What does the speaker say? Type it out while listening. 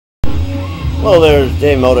Well, there's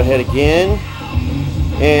Dave Motorhead again,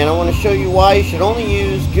 and I want to show you why you should only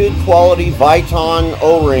use good quality VITON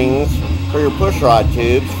O-rings for your pushrod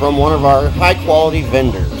tubes from one of our high quality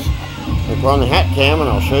vendors. We're on the hat cam and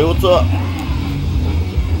I'll show you what's up.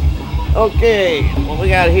 Okay, what we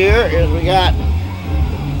got here is we got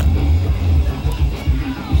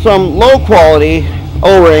some low quality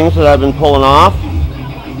O-rings that I've been pulling off.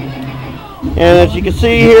 And as you can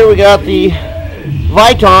see here, we got the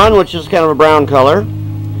VITON, which is kind of a brown color.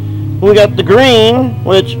 We got the green,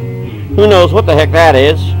 which who knows what the heck that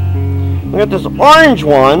is. We got this orange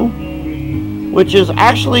one, which is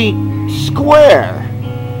actually square.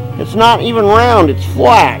 It's not even round, it's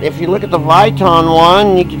flat. If you look at the VITON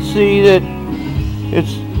one, you can see that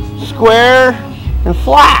it's square and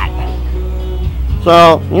flat.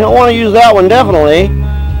 So you don't want to use that one, definitely.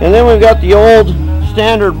 And then we've got the old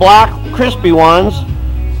standard black crispy ones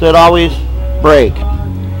that always break.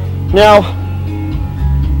 Now,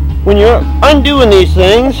 when you're undoing these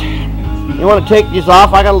things, you want to take these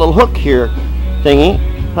off. I got a little hook here thingy.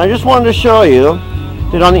 I just wanted to show you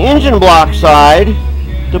that on the engine block side,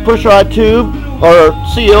 the pushrod tube or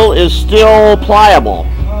seal is still pliable.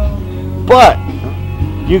 But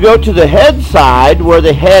you go to the head side where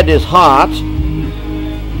the head is hot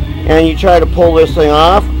and you try to pull this thing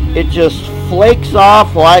off, it just flakes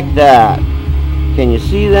off like that. Can you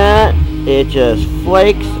see that? It just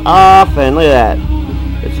flakes off, and look at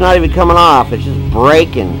that. It's not even coming off, it's just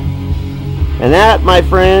breaking. And that, my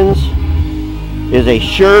friends, is a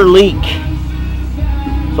sure leak.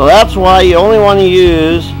 So that's why you only want to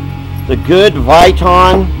use the good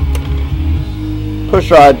VITON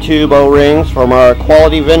pushrod tube O-rings from our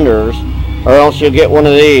quality vendors, or else you'll get one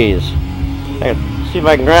of these. Let's see if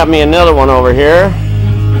I can grab me another one over here.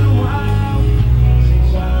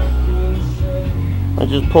 I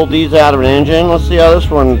just pulled these out of an engine. Let's see how this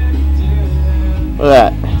one, look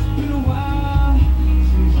at that.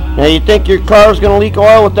 Now you think your car's going to leak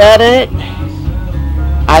oil with that in it?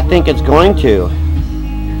 I think it's going to.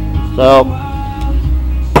 So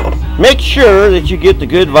make sure that you get the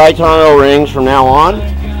good VITON O-rings from now on.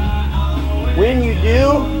 When you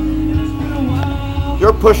do,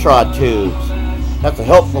 your pushrod tubes. That's a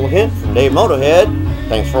helpful hint from Dave Motorhead.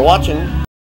 Thanks for watching.